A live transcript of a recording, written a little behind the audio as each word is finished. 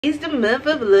It's the month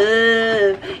of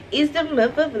love. It's the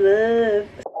month of love.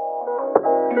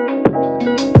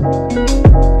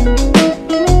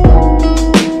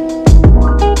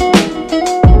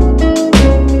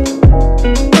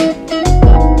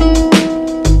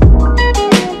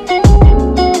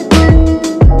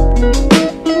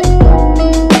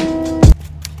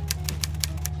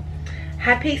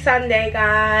 Happy Sunday,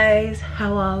 guys.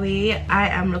 How are we? I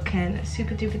am looking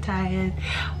super duper tired.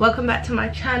 Welcome back to my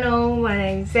channel. My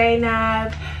name's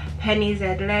Zainab, Penny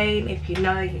Z Lane. If you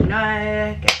know, you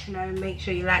know. Get to know, make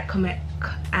sure you like, comment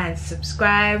and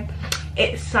subscribe.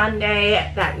 It's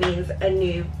Sunday, that means a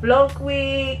new vlog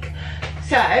week.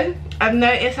 So I've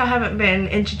noticed I haven't been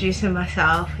introducing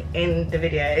myself in the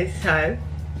videos, so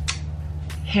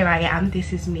here I am.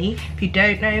 This is me. If you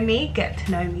don't know me, get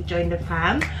to know me, join the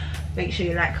fam. Make sure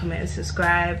you like, comment and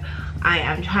subscribe. I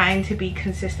am trying to be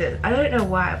consistent. I don't know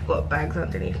why I've got bags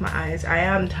underneath my eyes. I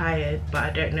am tired, but I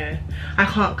don't know, I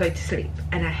can't go to sleep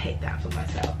and I hate that for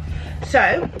myself.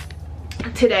 So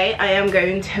today I am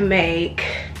going to make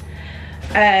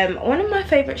one of my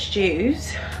favorite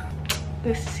stews.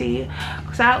 Let's see,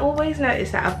 because I always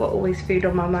notice that I've got always food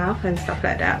on my mouth and stuff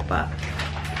like that, but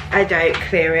I don't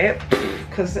clear it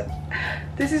because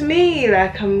this is me,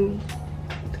 like I'm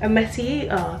a messy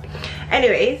eater.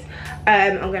 Anyways,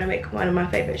 I'm gonna make one of my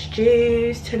favorite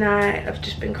stews tonight. I've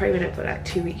just been craving it for like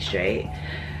 2 weeks straight,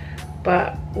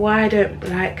 but why I don't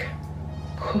like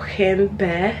cooking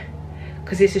bare,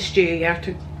 because it's a stew,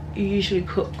 you usually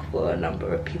cook for a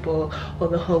number of people or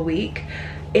the whole week,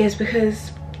 is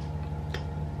because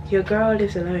your girl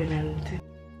lives alone and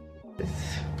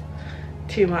it's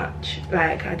too much.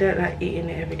 Like, I don't like eating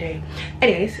it every day.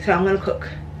 Anyways, so I'm gonna cook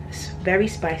this very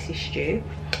spicy stew.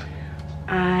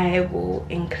 I will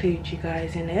include you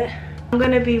guys in it. I'm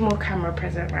gonna be more camera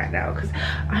present right now because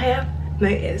I have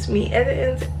noticed me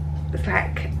editing, it's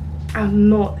like I'm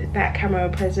not that camera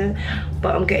present,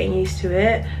 but I'm getting used to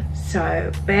it. So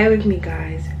bear with me,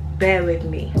 guys, bear with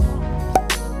me.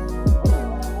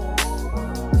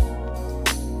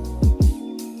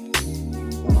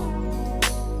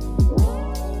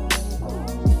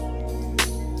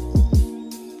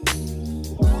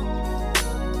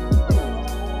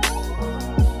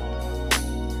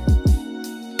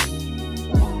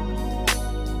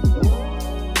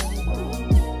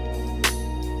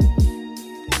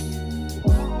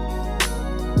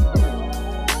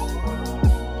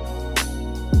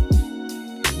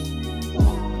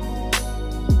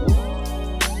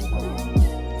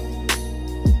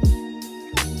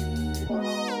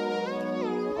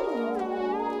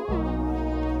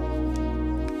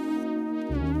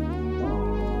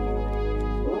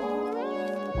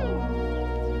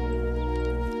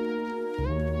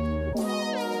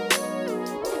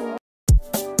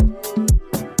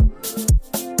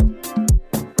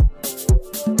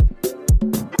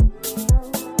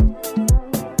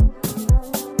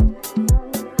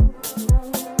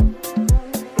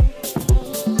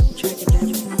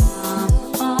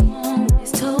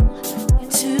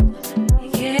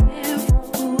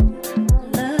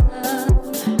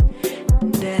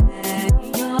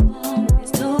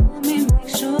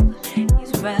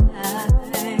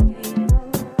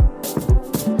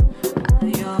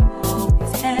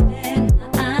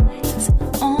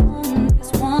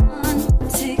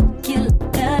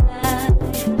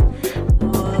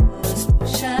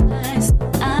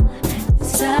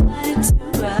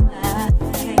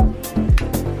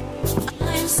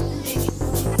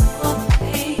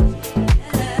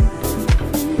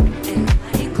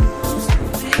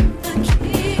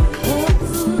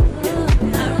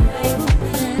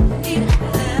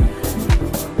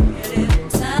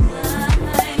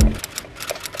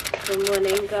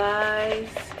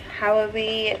 How are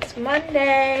we? It's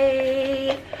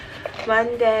Monday.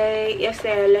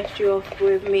 Yesterday I left you off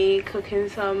with me cooking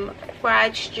some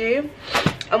fried stew.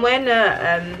 I'm wearing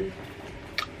a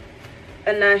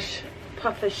nice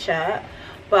puffer shirt,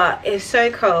 but it's so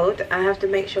cold I have to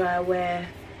make sure I wear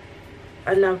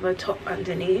another top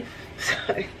underneath,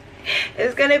 so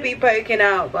it's gonna be poking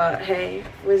out, but hey,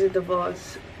 Wizard of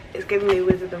Oz, it's giving me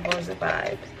Wizard of Oz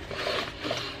vibes.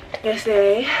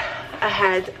 Yesterday I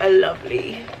had a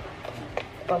lovely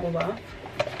bubble bath,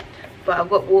 but I've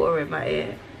got water in my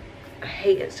ear. I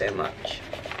hate it so much.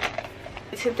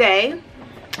 Today,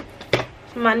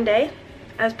 it's Monday,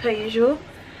 as per usual.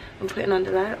 I'm putting on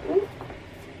the light. Ooh.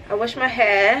 I washed my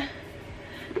hair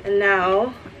and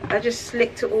now I just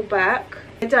slicked it all back.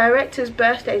 My director's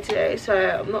birthday today, so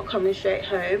I'm not coming straight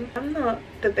home. I'm not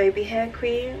the baby hair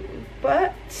queen,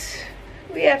 but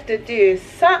we have to do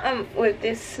something with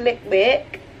this slick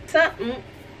back. Something.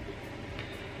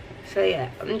 So yeah,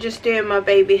 I'm just doing my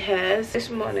baby hairs this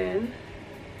morning.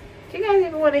 Do you guys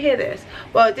even want to hear this?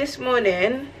 Well, this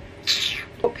morning,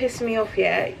 what pissed me off,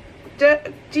 yeah?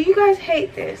 Do you guys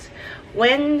hate this?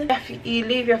 When you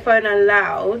leave your phone on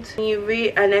loud and you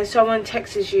read, and then someone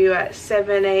texts you at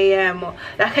 7 AM or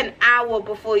like an hour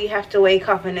before you have to wake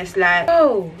up, and it's like,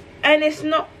 oh, and it's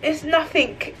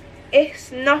nothing that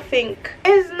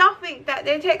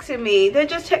they're texting me. They're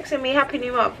just texting me happy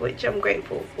new month, which I'm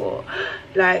grateful for.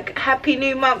 Like, happy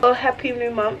new month or happy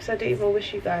new months. I don't even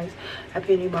wish you guys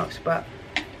happy new months, but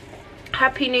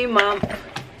happy new month.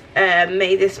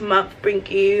 May this month bring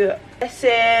you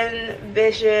blessing,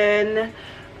 vision,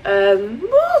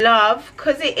 love,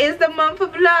 because it is the month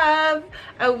of love,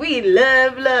 and we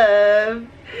love,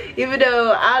 even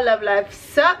though our love life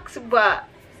sucks, but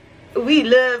we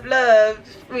love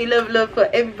for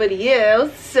everybody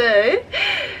else. So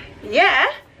yeah,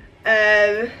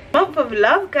 month of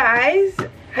love, guys.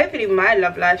 Hopefully my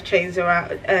love life changes,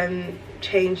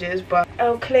 but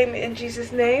I'll claim it in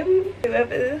Jesus' name.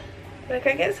 Whoever, like,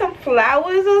 I get some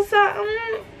flowers or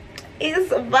something. It's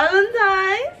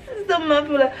Valentine's. It's the month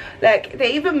of love. Like,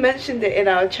 they even mentioned it in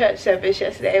our church service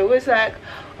yesterday. It was like,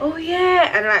 oh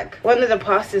yeah, and like one of the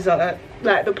pastors on,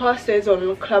 like the pastors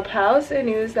on Clubhouse, and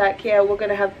he was like, yeah, we're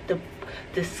gonna have the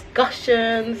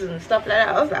discussions and stuff like that.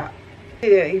 I was like,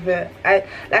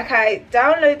 I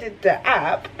downloaded the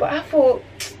app, but I thought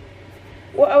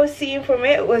what I was seeing from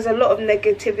it was a lot of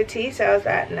negativity, so I was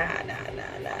like, nah.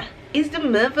 It's the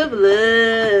month of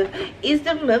love. It's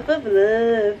the month of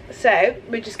love. So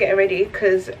we're just getting ready,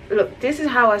 because look, this is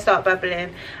how I start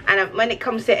babbling, and when it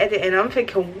comes to editing, I'm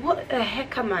thinking, what the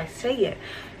heck am I saying?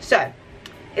 So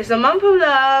it's the month of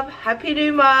love. Happy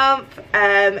new month.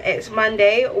 It's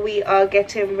Monday. We are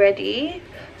getting ready.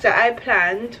 So I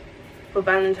planned for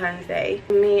Valentine's Day,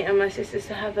 me and my sisters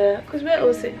to have a, because we're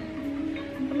all sick.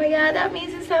 Oh my god, that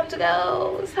means it's time to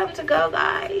go. It's time to go,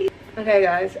 guys. Okay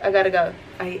guys, I gotta go.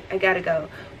 I gotta go.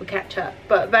 We'll catch up.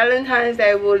 But Valentine's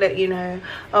Day, we'll let you know.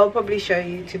 I'll probably show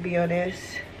you, to be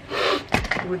honest.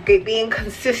 We're being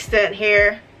consistent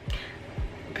here.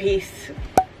 Peace.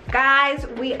 Guys,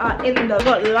 we are in the,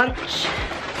 got lunch.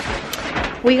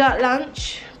 We got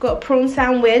lunch. Got a prawn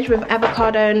sandwich with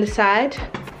avocado on the side.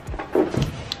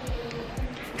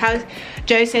 How's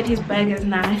Joe said his burger's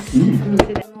nice.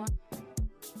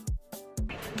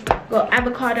 Got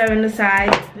avocado on the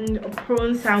side and a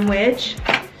prawn sandwich.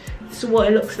 This is what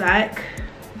it looks like.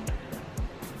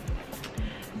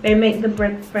 They make the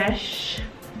bread fresh.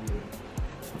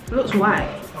 It looks white.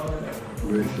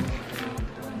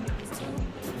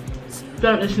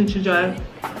 Don't listen to Joe.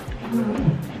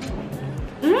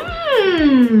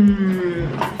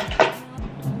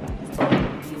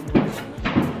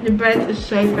 The bread is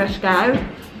so fresh, guys.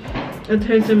 It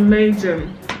tastes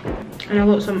amazing. And I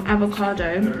got some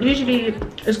avocado. Usually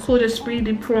it's called a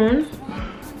spreedy prawn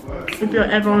if you're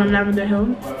ever on Lavender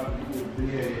Hill.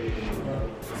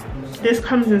 This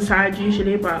comes inside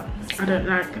usually, but I don't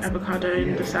like avocado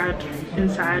inside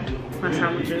my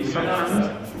sandwiches sometimes.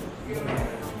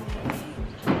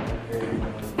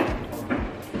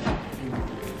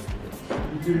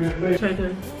 So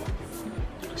good.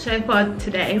 So far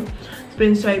today, it's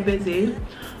been so busy.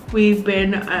 We've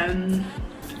been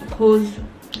calls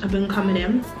have been coming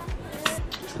in.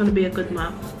 It's gonna be a good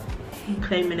month. I'm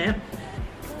claiming it.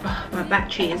 My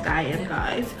battery is dying,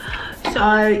 guys.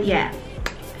 So yeah,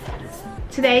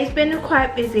 today's been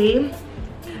quite busy.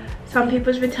 Some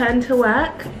people's returned to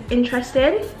work.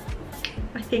 Interesting.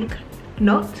 I think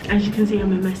not. As you can see,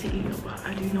 I'm a messy eater, but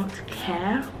I do not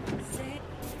care.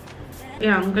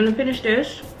 Yeah, I'm gonna finish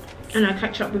this and I'll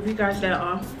catch up with you guys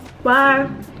later. Bye.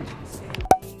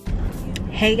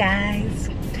 Hey guys,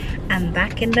 I'm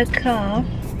back in the car.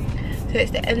 So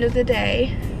it's the end of the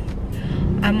day.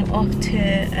 I'm off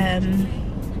to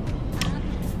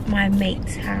my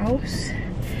mate's house,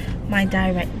 my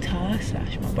director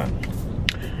slash my brother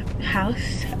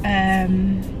house.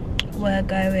 We're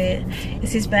going,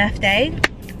 it's his birthday,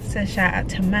 so shout out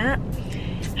to Matt.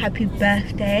 Happy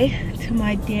birthday to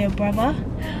my dear brother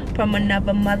from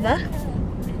another mother.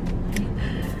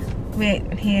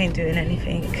 He ain't doing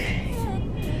anything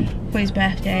for his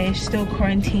birthday. Still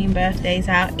quarantine birthdays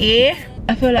out here.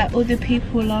 I feel like all the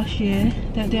people last year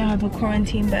that didn't have a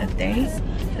quarantine birthday,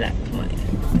 like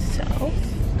myself,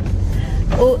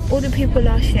 all the people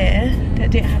last year that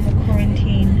didn't have a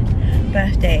quarantine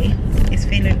birthday is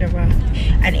feeling the wrath.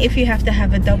 And if you have to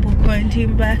have a double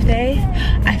quarantine birthday,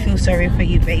 I feel sorry for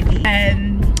you, baby.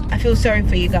 I feel sorry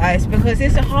for you guys because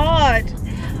it's hard.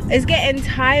 It's getting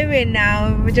tiring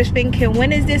now. We're just thinking,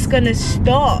 when is this gonna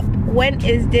stop? When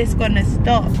is this gonna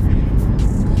stop?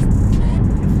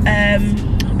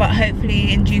 but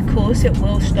hopefully in due course it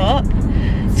will stop.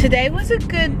 Today was a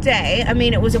good day. I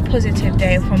mean, it was a positive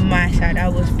day from my side. I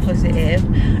was positive.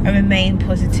 I remain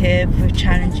positive with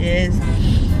challenges,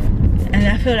 and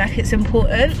I feel like it's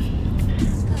important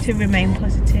to remain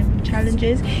positive with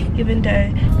challenges, even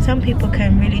though some people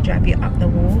can really drive you up the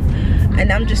wall.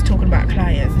 And I'm just talking about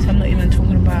clients, I'm not even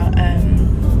talking about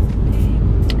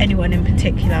anyone in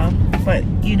particular, but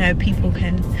you know, people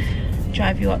can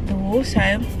drive you up the wall.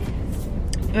 So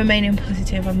remaining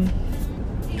positive, I'm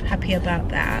happy about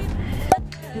that,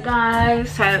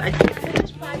 guys. So I did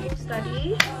finish Bible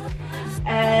study.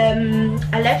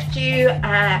 I left you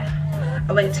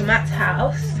I went to Matt's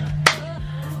house.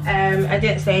 I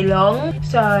didn't stay long,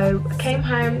 so I came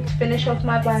home to finish off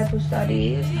my Bible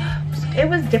studies. It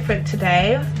was different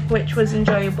today, which was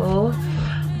enjoyable.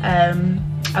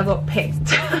 I got picked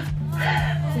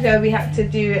so we had to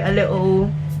do a little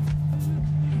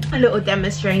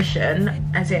demonstration,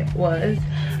 as it was,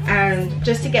 and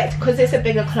just to get, because it's a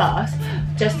bigger class,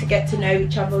 just to get to know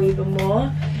each other even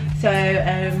more. So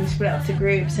we split up to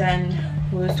groups and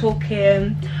we were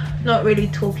talking, not really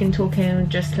talking,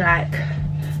 just like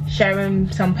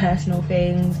sharing some personal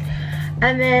things,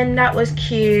 and then that was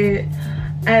cute.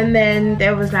 And then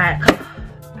there was like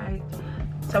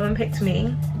someone picked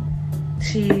me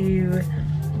to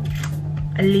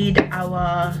lead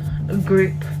our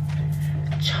group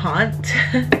chant.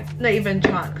 Not even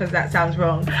chant, because that sounds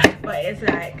wrong, but it's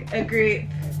like a group,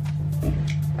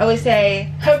 I would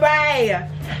say hooray.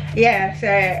 Yeah,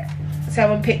 so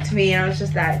someone picked me and I was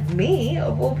just like, me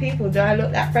of all people, do I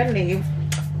look that friendly?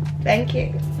 Thank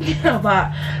you.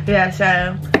 But yeah,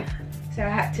 so I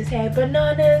had to say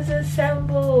bananas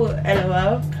assemble,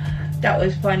 lol. That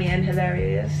was funny and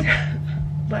hilarious.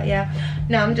 But yeah,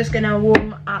 now I'm just gonna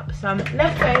warm up some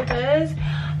leftovers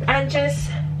and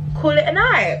just call it a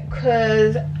night,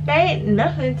 because there ain't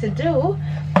nothing to do.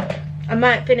 I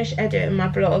might finish editing my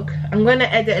vlog. I'm gonna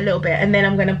edit a little bit and then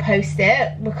I'm gonna post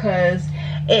it, because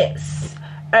it's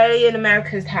early in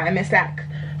America's time. It's like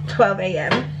 12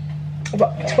 AM,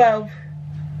 12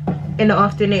 in the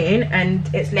afternoon, and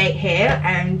it's late here,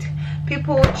 and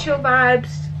people chill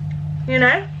vibes, you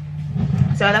know.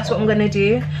 So that's what I'm gonna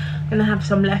do. I'm gonna have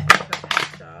some leftover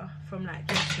pasta from like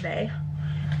yesterday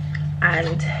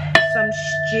and some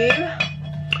stew.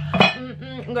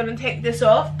 I'm gonna take this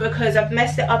off because I've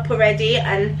messed it up already,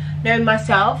 and knowing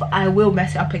myself, I will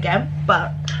mess it up again.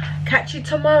 But catch you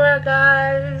tomorrow,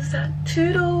 guys.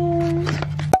 Toodles.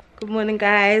 Good morning,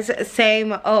 guys.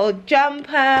 Same old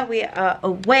jumper. We are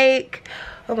awake.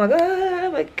 Oh my god,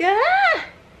 oh my god,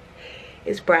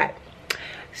 it's bright.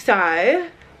 So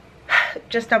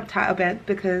just jumped out of bed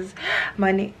because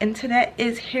my internet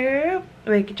is here.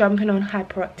 We're jumping on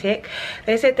hyperoptic.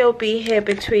 They said they'll be here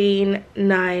between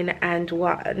 9 and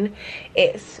 1.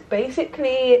 It's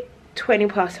basically 20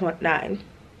 past 9.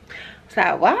 It's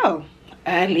like, wow,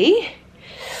 early,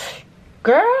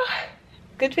 girl.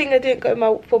 Good thing I didn't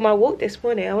go for my walk this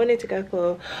morning. I wanted to go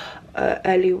for an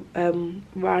early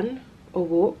run or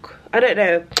walk. I don't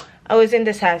know, I was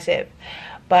indecisive.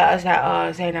 But I was like,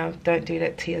 oh, Zainab, don't do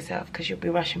that to yourself, because you'll be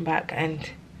rushing back, and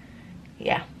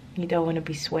yeah, you don't want to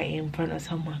be sweaty in front of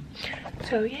someone.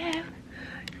 So yeah,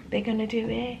 they're gonna do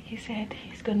it. He said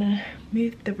he's gonna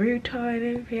move the router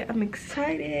and everything. I'm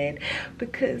excited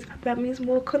because that means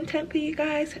more content for you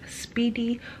guys.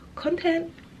 Speedy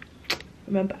content.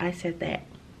 Remember, I said that.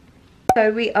 So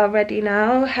we are ready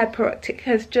now. Hyperoptic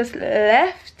has just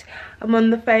left. I'm on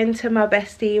the phone to my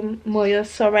bestie Moya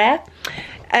Sore.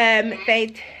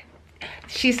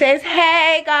 She says,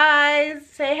 hey guys,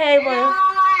 say hey, Moya.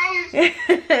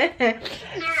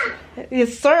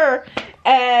 Yes sir.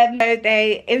 So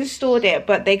they installed it,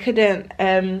 but they couldn't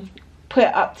put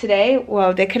it up today.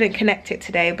 Well, they couldn't connect it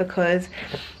today because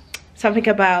something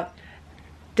about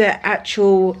the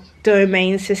actual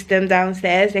domain system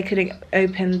downstairs, they couldn't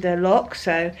open the lock,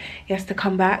 so he has to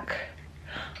come back.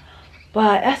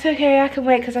 But that's okay, I can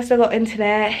wait because I still got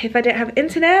internet. If I didn't have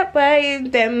internet, well,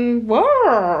 then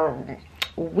whoa,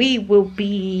 we will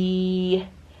be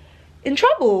in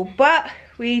trouble, but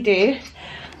we do.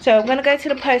 So I'm gonna go to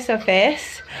the post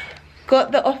office.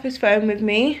 Got the office phone with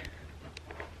me,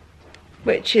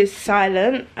 which is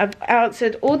silent. I've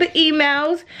answered all the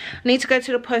emails. I need to go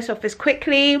to the post office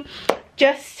quickly.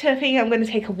 Just to think, I'm gonna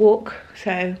take a walk.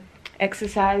 So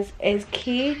exercise is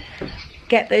key.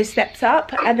 Get those steps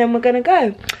up and then we're gonna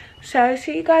go. So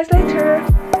see you guys later.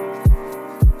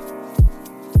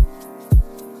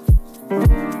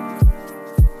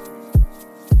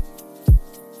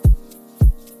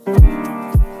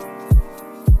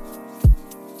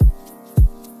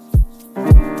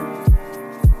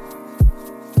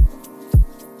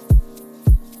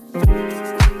 Guys,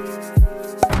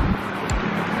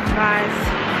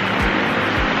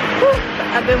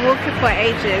 I've been walking for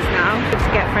ages now to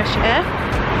get fresh air.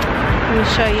 Let me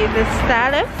show you this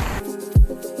stylus.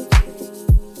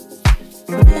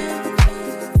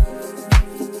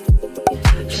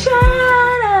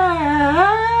 Shut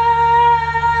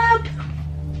up!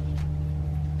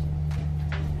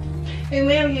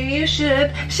 Email you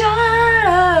should shut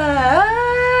up.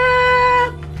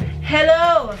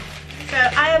 Hello. So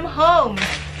I am home.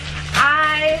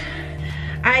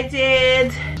 I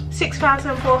did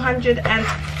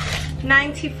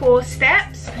 6,494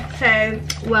 steps, so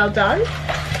well done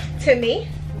to me.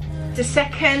 The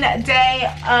second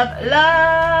day of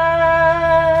love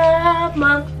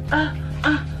month.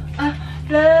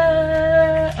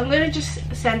 Love. I'm gonna just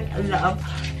send love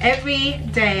every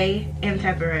day in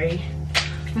February.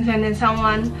 I'm sending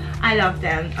someone I love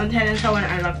them. I'm telling someone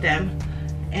I love them,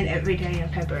 and every day in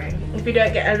February. If you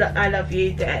don't get a I love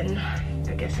you, then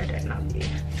I guess I don't love you.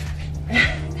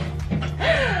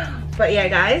 But yeah,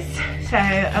 guys, so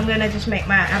I'm gonna just make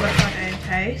my avocado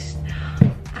toast,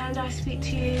 and I'll speak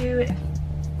to you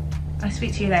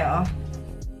later.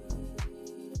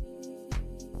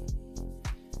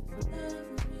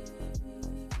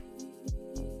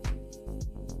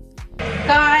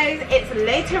 Guys, it's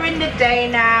later in the day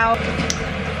now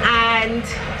and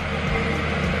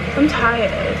I'm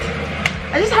tired.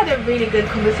 I just had a really good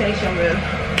conversation with,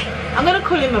 I'm gonna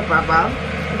call him a brother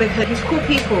because he's cool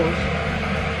people,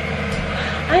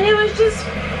 and it was just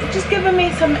giving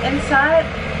me some insight.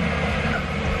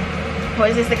 What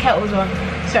is this, the kettle's on?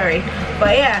 Sorry.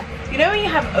 But yeah, you know when you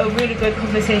have a really good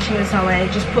conversation with someone,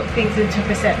 it just put things into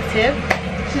perspective.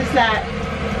 It's just like,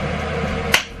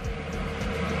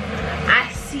 I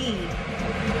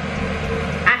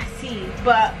see,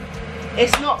 but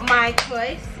it's not my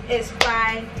choice, it's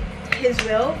by his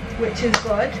will, which is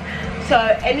God. So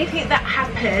anything that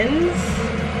happens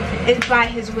is by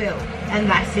his will, and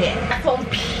that's it. That's on,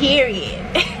 period.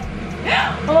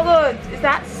 Oh my god, is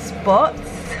that spots?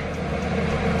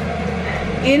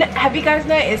 You know, have you guys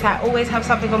noticed I always have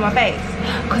something on my face?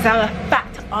 Because I'm a fat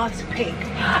ass pig.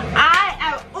 I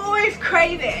am always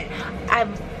craving.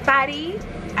 I'm fatty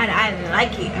and I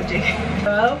like it. I'm joking.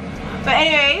 But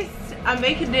anyways, I'm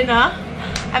making dinner.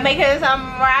 I'm making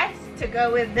some rice to go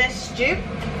with this stew.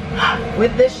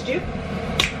 With this stew.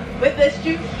 With this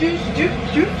stew.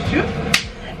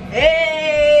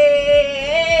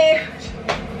 Hey!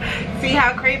 See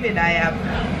how craving I am.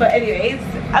 But anyways,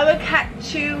 I will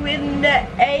catch you in the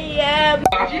AM.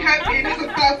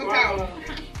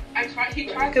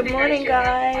 Good morning,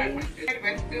 guys.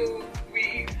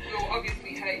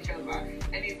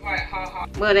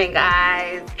 Morning,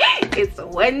 guys. It's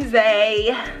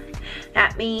Wednesday.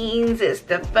 That means it's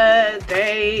the third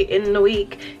day in the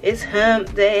week. It's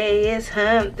hump day. It's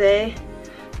hump day.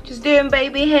 Just doing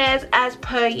baby hairs as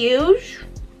per usual,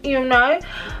 you know.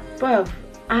 Bro,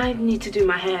 I need to do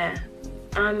my hair.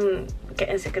 I'm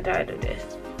getting sick and tired of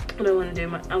this. I want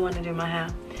to do my hair,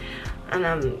 and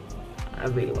I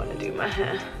really want to do my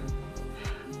hair.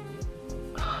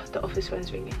 Oh, the office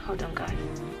phone's ringing. Hold on, guys.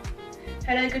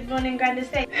 Hello, good morning, Grand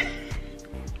Estate.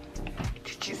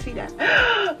 Did you see that?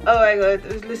 Oh my god, I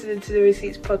was listening to the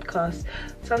Receipts podcast.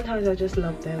 Sometimes I just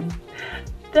love them.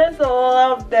 Just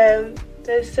love them.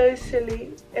 They're so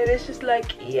silly, and it's just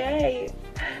like, yay.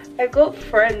 I got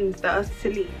friends that are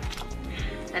silly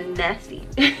and nasty.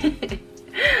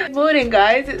 Good morning,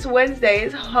 guys. It's Wednesday.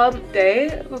 It's hump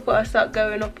day. Before I start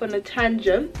going off on a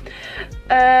tangent,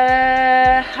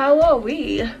 how are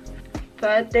we?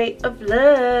 Third day of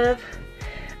love.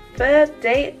 Third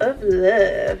day of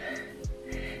love.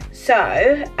 So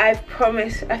I've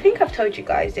promised, I think I've told you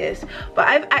guys this, but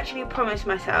I've actually promised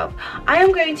myself I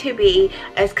am going to be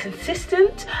as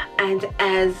consistent and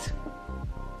as,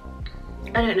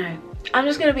 I don't know, I'm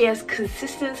just going to be as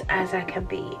consistent as I can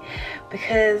be,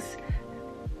 because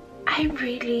I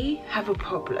really have a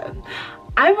problem.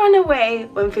 I run away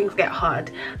when things get hard,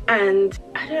 and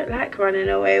I don't like running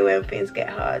away when things get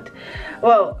hard.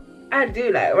 Well, I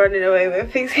do like running away when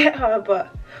things get hard,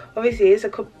 but obviously it's a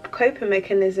coping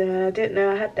mechanism, and I didn't know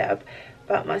I had that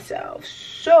about myself.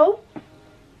 So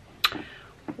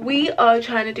we are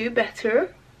trying to do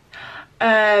better.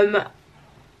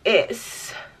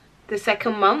 It's the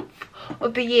second month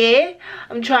of the year.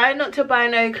 I'm trying not to buy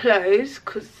no clothes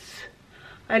because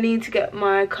I need to get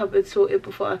my cupboard sorted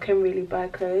before I can really buy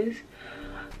clothes.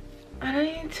 And I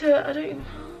need to,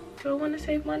 do I want to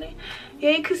save money?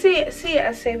 Yeah, you can see it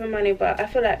as saving money, but I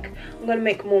feel like I'm going to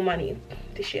make more money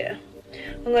this year.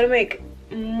 I'm going to make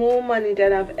more money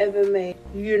than I've ever made,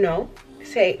 you know.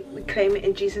 Say, we claim it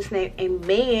in Jesus' name,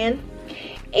 amen.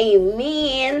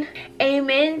 Amen.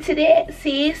 Amen to that,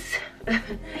 sis.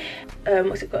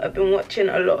 What's it called? I've been watching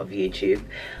a lot of YouTube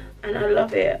and I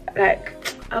love it.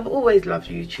 Like, I've always loved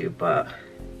YouTube, but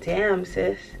damn,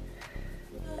 sis,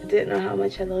 I didn't know how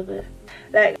much I love it.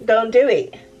 Like, don't do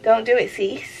it. Don't do it,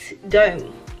 sis.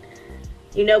 Don't.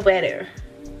 You know better.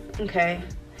 Okay.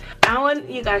 I want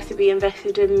you guys to be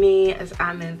invested in me as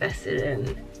I'm invested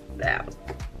in them.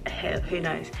 Hell, who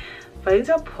knows? Phones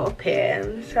are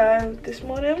popping. So this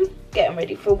morning, getting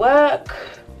ready for work.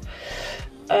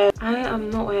 I am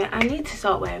not wearing, I need to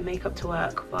start wearing makeup to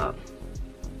work, but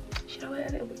should I wear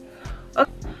a little bit?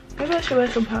 Okay, maybe I should wear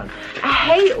some powder. I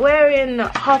hate wearing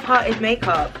half-hearted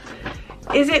makeup.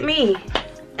 Is it me?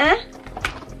 Eh?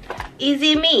 Is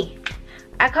it me?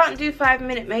 I can't do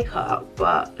 5-minute makeup,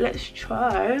 but let's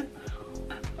try.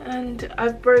 And I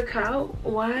broke out.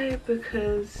 Why?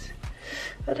 Because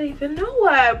I don't even know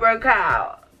why I broke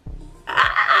out.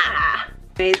 Ah!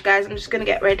 Anyways, guys, I'm just gonna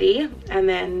get ready and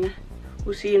then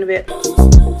we'll see you in a bit.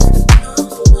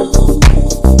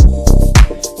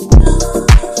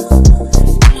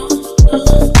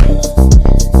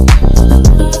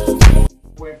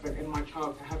 Boyfriend in my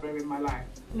child to have her in my life.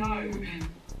 No.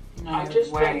 No, I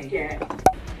just way. don't get.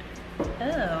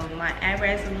 Oh, my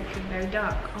eyebrows are looking very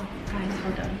dark. Oh, guys,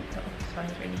 hold on. The office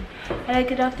phone's ringing. Hello,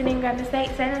 good afternoon, Grand Estate.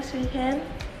 Say nice weekend.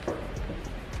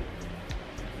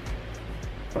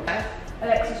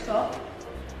 Alexa, stop.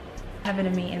 Having a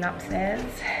meeting upstairs.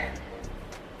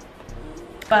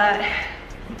 But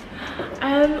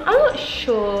I'm not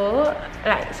sure.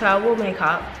 Like, so I wore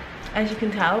makeup. As you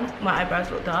can tell, my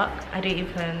eyebrows look dark. I didn't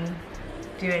even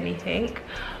do anything.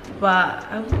 But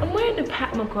I'm wearing the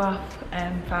Pat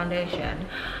McGrath foundation.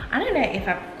 I don't know if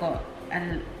I've got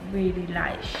a really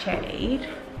light shade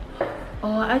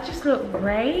or I just look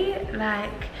grey,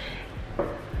 like,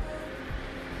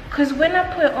 because when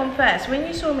I put it on first, when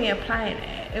you saw me applying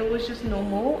it, it was just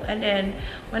normal, and then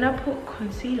when I put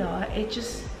concealer, it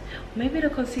just, maybe the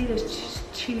concealer is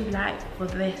just too light for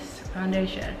this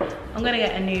foundation. I'm gonna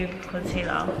get a new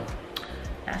concealer.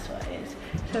 That's what it is.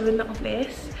 So in the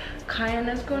office, Canon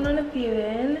has gone on a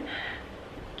viewing.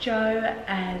 Joe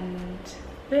and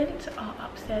Vince are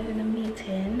upstairs in a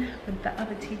meeting with the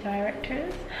other 2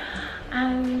 directors.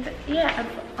 And yeah,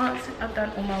 I've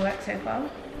done all my work so far.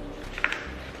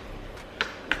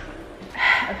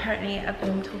 Apparently I've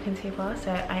been talking too fast,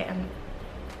 so I am,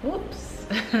 whoops.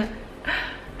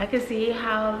 I can see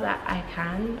how that I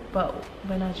can, but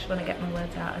when I just want to get my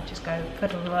words out, I just go blah,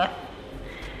 blah, blah.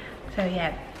 So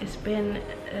yeah, it's been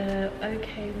an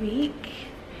okay week.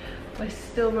 We're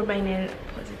still remaining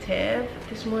positive.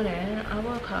 This morning I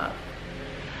woke up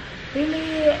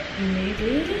really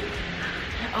moody.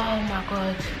 Oh my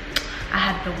god, I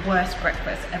had the worst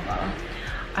breakfast ever.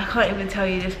 I can't even tell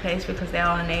you this place because they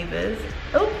are our neighbours.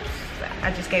 Oops,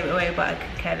 I just gave it away, but I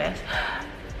could care less.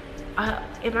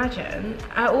 Imagine,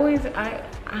 I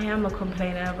am a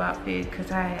complainer about food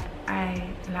because I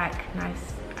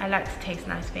like to taste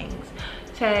nice things.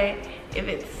 So if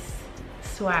it's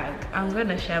swag, I'm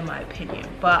gonna share my opinion,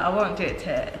 but I won't do it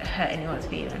to hurt anyone's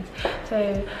feelings.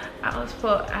 So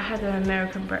I had an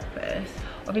American breakfast.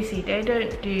 Obviously they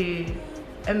don't do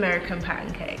American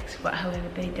pancakes, but however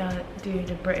they do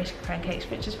the British pancakes,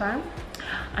 which is fine.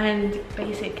 And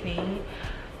basically,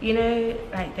 you know,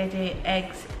 like they do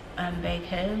eggs and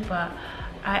bacon, but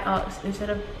I asked,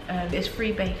 instead of it's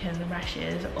free bacon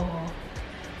rashers, or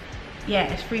yeah,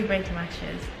 it's free bacon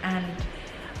rashers, and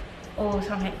or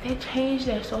something. They changed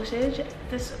their sausage.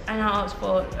 And I asked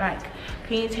for, like,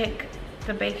 can you take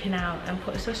the bacon out and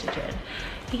put a sausage in?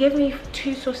 He gave me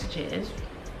 2 sausages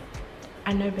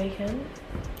and no bacon.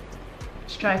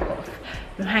 Strike off.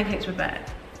 The pancakes were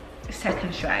bad.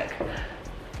 Second strike.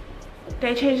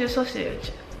 They changed the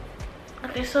sausage.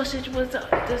 The sausage was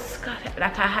disgusting.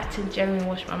 Like, I had to genuinely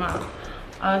wash my mouth.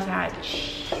 I was like,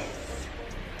 jeez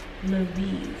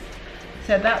Louise.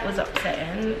 So that was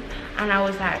upsetting, and I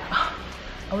was like, oh,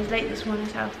 I was late this morning,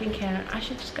 so I was thinking I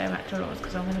should just go back to Lawrence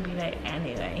because I'm gonna be late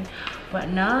anyway. But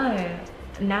no,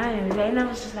 then I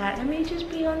was just like, let me just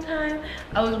be on time.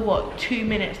 I was, what, 2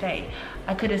 minutes late.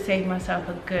 I could have saved myself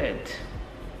a good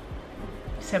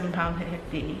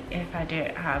 £7.50 if I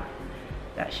didn't have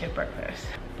that shit breakfast.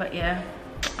 But yeah,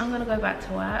 I'm gonna go back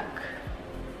to work.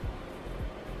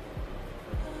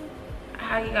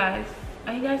 How you guys?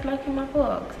 Are you guys liking my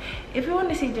vlogs? If you want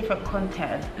to see different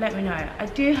content, let me know. I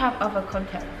do have other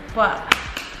content, but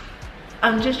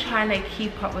I'm just trying to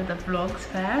keep up with the vlogs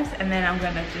first, and then I'm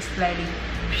gonna just slowly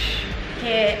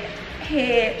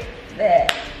here, there,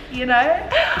 you know?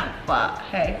 But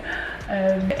hey,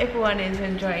 everyone is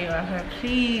enjoying your home.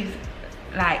 Please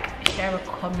like, share a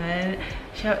comment,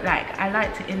 like, I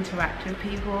like to interact with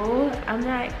people. I'm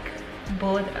like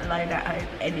bored alone at home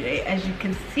anyway, as you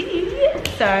can see.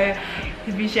 So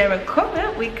if you share a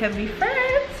comment, we can be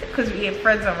friends, because we are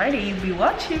friends already. You'll be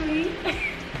watching me.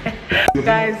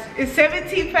 Guys, it's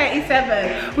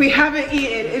 17:37. We haven't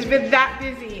eaten. It's been that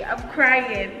busy. I'm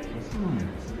crying.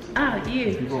 Ah,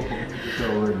 you.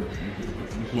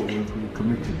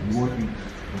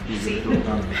 See?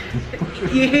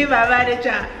 You hear my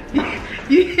manager?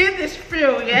 You hear this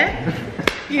feel, yeah?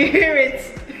 You hear it?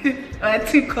 We're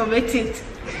too committed.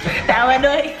 That we're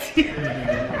not eating.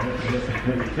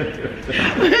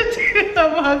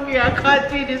 I'm hungry. I can't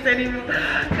do this anymore.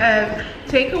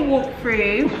 Take a walk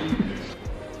through.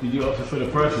 Did you ask for the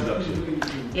price reduction?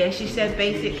 Yeah, she said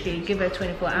basically give her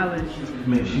 24 hours.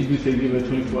 Mate, she did say give her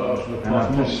 24 hours for the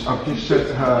price. I've just sent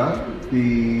her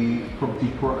the property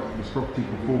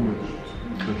performance.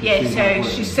 Yeah, so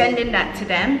she's sending that to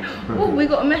them. Oh, we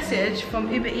got a message from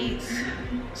Uber Eats.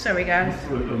 Sorry guys.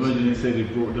 Imagine they say they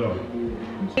brought down.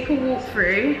 Take a walk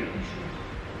through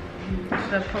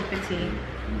the property.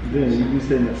 Then you've been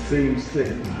saying that same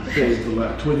set for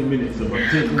like 20 minutes.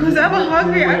 Because I'm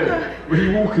hungry. Where are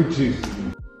you walking to?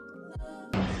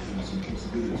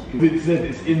 It said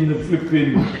it's in the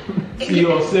flipping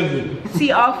CR7.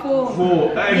 CR4.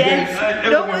 4. Yes. I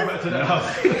ain't going back to that house.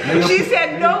 She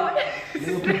said no.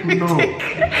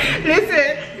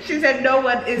 Listen, she said no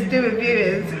one is doing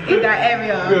viewings in that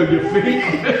area.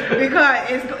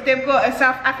 Because they've got a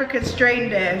South African strain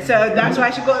there, so that's why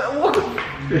she got a walk.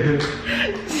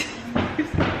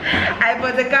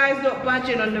 But the guy's not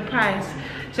budging on the price,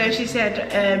 so she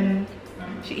said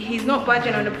he's not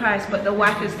budging on the price, but the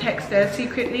wife has texted her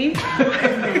secretly.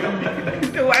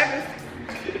 the wife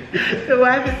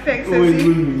has texted her always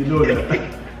secretly. you know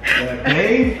that.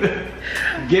 Hey,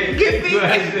 get me.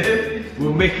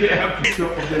 We'll make it happen.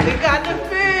 We got the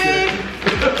food.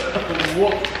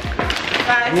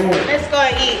 Guys, let's go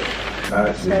and eat.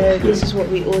 So this is what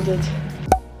we ordered.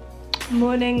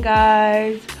 Morning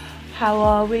guys, how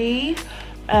are we?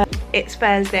 It's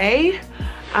Thursday.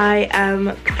 I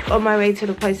am on my way to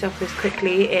the post office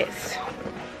quickly. It's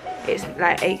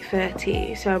like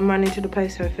 8:30, so I'm running to the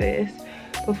post office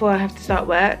before I have to start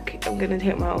work. I'm gonna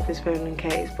take my office phone in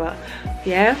case, but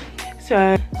yeah,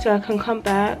 so I can come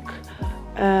back.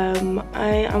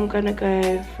 I am gonna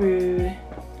go through,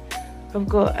 I've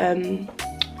got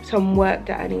some work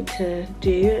that I need to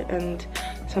do and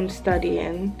some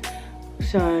studying,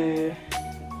 so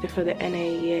for the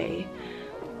NAEA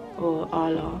or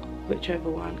ALA, whichever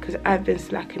one, because I've been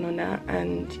slacking on that,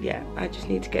 and yeah, I just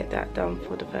need to get that done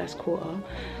for the first quarter.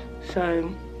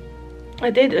 So I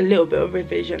did a little bit of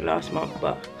revision last month,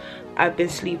 but I've been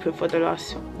sleeping for the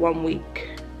last 1.5 weeks,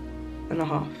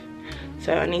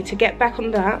 so I need to get back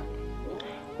on that.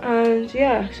 And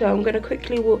yeah, so I'm gonna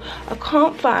quickly walk. I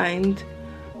can't find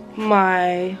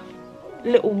my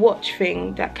little watch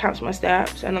thing that counts my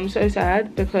steps, and I'm so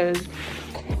sad because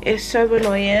it's so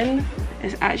annoying.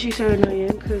 It's actually so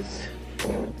annoying because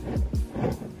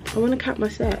I want to count my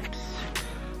steps.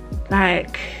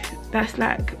 Like, that's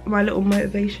like my little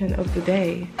motivation of the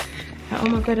day. Like, oh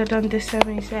my god, I've done this so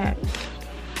many steps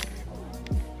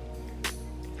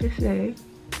this day.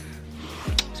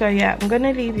 So yeah, I'm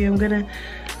gonna leave you.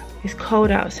 It's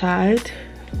cold outside.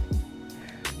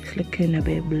 It's looking a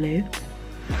bit blue.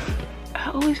 I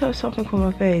always have something on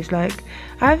my face. Like,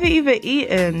 I haven't even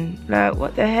eaten. Like,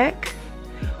 what the heck?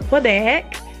 What the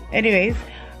heck? Anyways,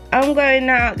 I'm going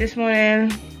out this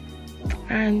morning,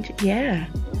 and yeah,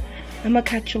 I'm gonna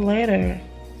catch you later.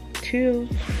 Cheers.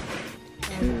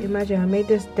 Imagine I made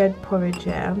this dead porridge.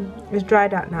 Yeah, it's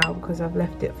dried out now because I've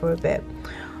left it for a bit.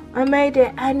 I made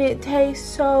it and it tastes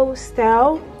so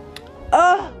stale.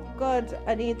 Oh god,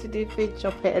 I need to do food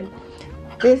shopping.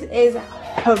 This is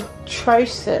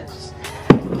atrocious.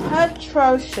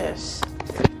 Atrocious.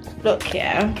 Look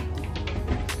here.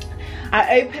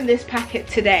 I opened this packet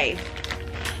today.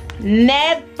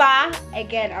 Never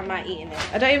again am I eating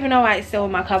it. I don't even know why it's still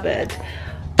in my cupboard.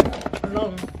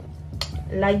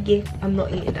 Like, I'm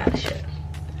not eating that shit.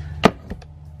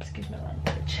 Excuse my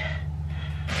language.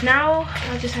 Now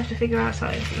I just have to figure out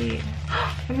something to eat.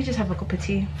 Let me just have a cup of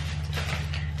tea.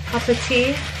 Cup of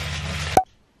tea.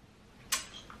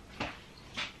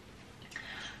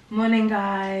 Morning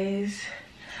guys.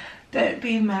 Don't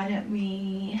be mad at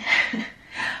me.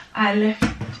 I left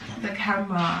the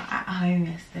camera at home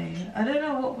yesterday. I don't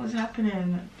know what was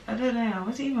happening. I don't know. I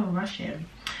wasn't even rushing.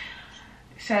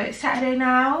 So it's Saturday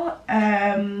now.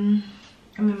 I'm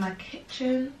in my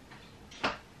kitchen.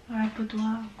 My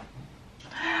boudoir.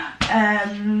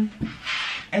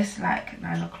 It's like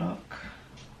 9 o'clock.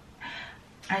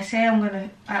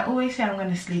 I always say I'm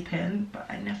gonna sleep in, but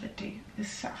I never do. It's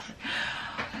Saturday.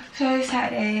 So it's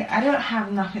Saturday. I don't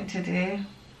have nothing to do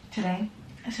today,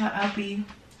 so I'll be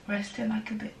resting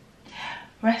like a bit,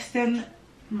 resting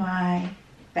my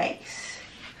face.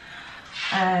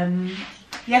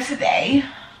 Yesterday,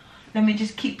 let me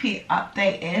just keep you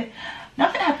updated.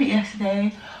 Nothing happened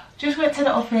yesterday. Just went to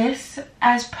the office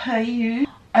as per you.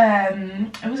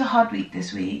 It was a hard week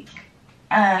this week.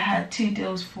 I had 2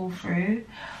 deals fall through,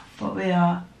 but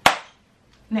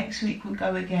next week we'll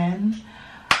go again.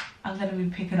 I'm gonna be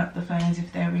picking up the phones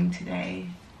if they ring today.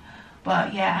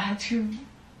 But yeah, I had 2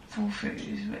 fall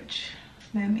throughs, which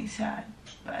made me sad.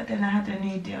 But then I had a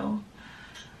new deal.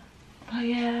 But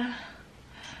yeah,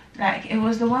 like, it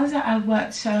was the ones that I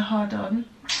worked so hard on.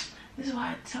 This is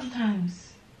why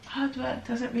sometimes hard work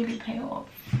doesn't really pay off,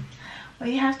 but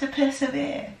you have to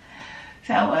persevere.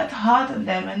 So I worked hard on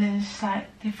them, and then it's just like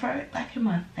they throw it back in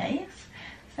my face.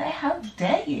 Say, how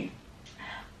dare you?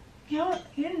 You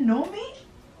know me?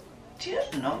 Do you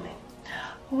know me?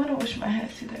 I want to wash my hair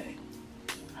today.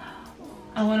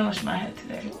 I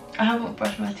I haven't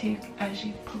brushed my teeth, as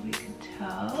you probably can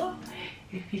tell.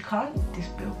 If you can't, this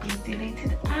will be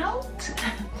deleted out.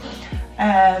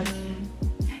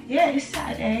 Yeah, it's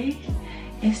Saturday.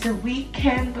 It's the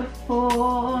weekend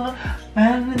before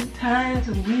Valentine's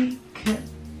weekend.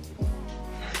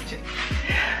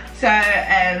 So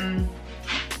I'm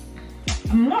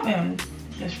loving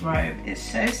this robe. It's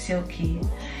so silky,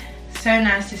 so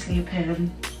nice to sleep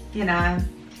in, you know.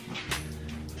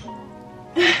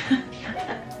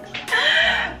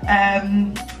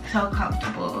 So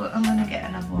comfortable. I'm gonna get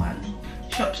another one.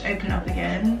 Shops open up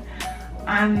again.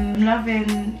 I'm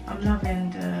loving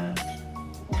the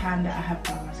time that I have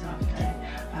by myself though.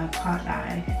 I can't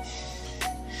lie.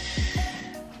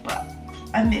 But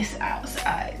I miss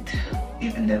outside.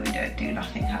 Even though we don't do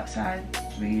nothing outside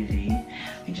really.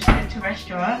 We just go to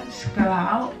restaurants, go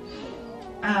out.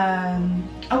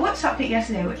 I watched something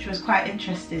yesterday which was quite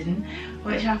interesting,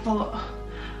 which I thought,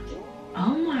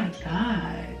 oh my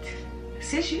god.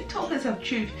 Since you talking some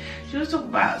truth, she was talking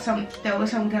about there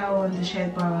was some girl on the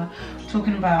Shade Bar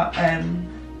talking about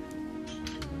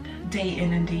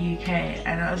dating in the UK,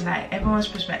 and I was like, everyone's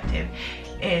perspective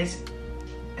is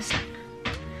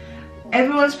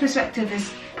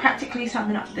practically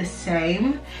summing up the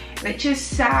same, which is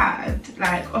sad.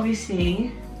 Like,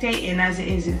 obviously dating as it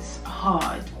is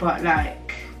hard, but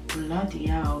like, bloody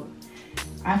hell,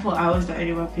 I thought I was the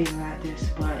only one feeling like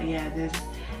this. But yeah, there's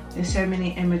so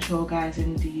many immature guys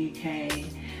in the UK.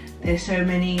 There's so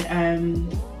many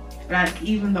like,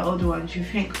 even the older ones, you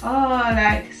think, oh,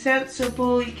 like,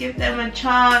 sensible, you give them a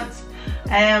chance,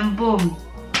 and boom,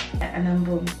 and then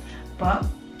boom. But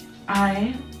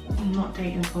I am not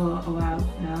dating for a while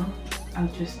now.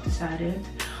 I've just decided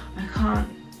I can't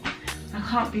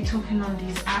be talking on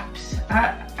these apps.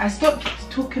 I stopped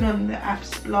talking on the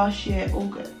apps last year,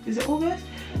 August. Is it August?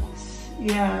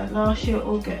 Yeah, last year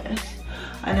August.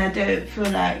 And I don't feel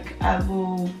like I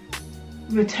will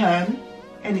return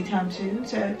anytime soon.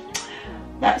 So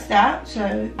that's that. So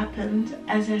it happened.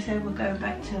 As I said, we're going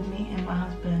back to meeting my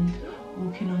husband,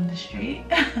 walking on the street.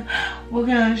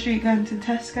 Walking on the street, going to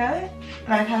Tesco.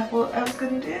 Like, I thought I was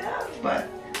going to do that, but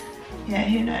yeah,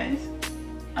 who knows.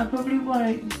 I probably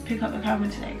won't pick up the camera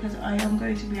today because I am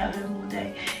going to be at home all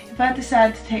day. If I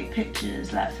decide to take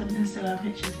pictures, like some Instagram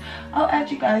pictures, I'll add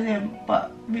you guys in,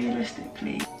 but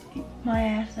realistically, my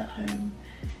ass at home.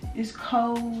 It's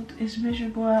cold, it's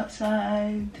miserable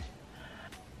outside.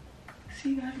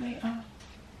 See you guys later.